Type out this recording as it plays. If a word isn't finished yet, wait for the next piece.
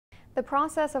The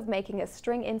process of making a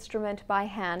string instrument by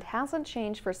hand hasn't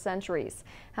changed for centuries.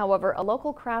 However, a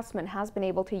local craftsman has been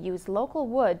able to use local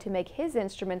wood to make his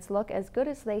instruments look as good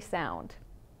as they sound.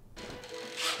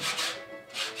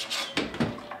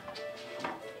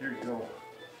 Here you go.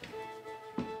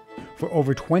 For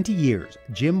over 20 years,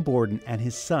 Jim Borden and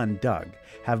his son, Doug,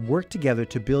 have worked together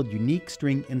to build unique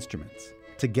string instruments.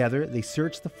 Together, they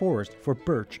search the forest for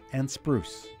birch and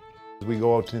spruce. We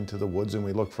go out into the woods and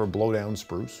we look for blow-down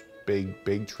spruce,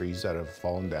 big trees that have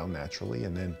fallen down naturally,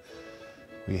 and then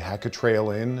we hack a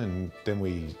trail in, and then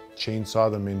we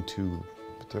chainsaw them into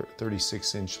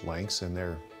 36-inch lengths,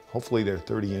 and hopefully they're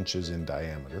 30 inches in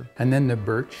diameter. And then the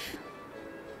birch,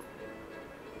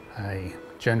 I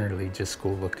generally just go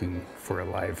looking for a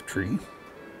live tree.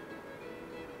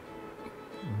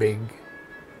 Big,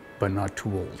 but not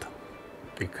too old,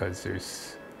 because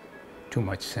there's too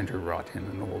much center rot in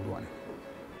an old one.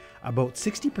 About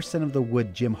 60% of the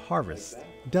wood Jim harvests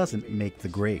doesn't make the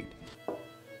grade.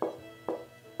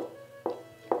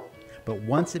 But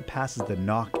once it passes the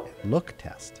knock and look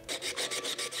test,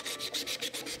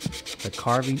 the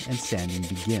carving and sanding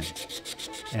begin.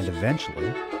 And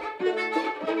eventually,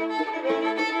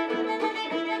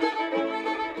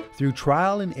 through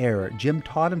trial and error, Jim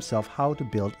taught himself how to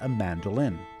build a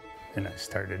mandolin. And I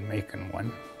started making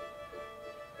one.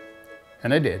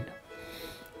 And I did.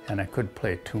 And I could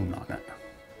play a tune on it.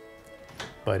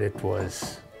 But it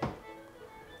was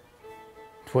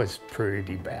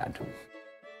pretty bad.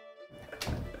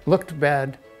 Looked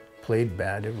bad, played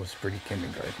bad. It was pretty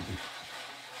kindergarten.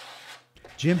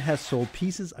 Jim has sold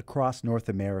pieces across North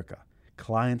America.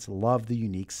 Clients love the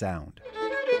unique sound.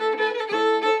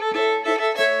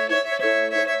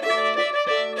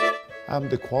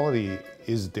 The quality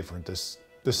is different.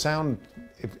 The sound,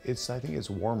 I think it's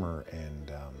warmer,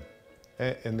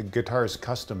 and the guitar is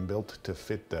custom built to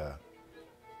fit the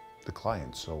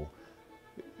client, so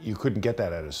you couldn't get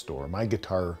that at a store. My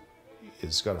guitar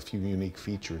has got a few unique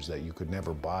features that you could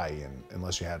never buy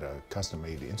unless you had a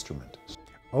custom-made instrument.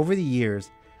 Over the years,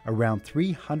 around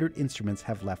 300 instruments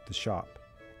have left the shop,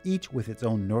 each with its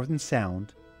own northern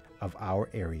sound of our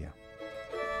area.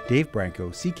 Dave Branco,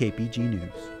 CKPG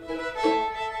News.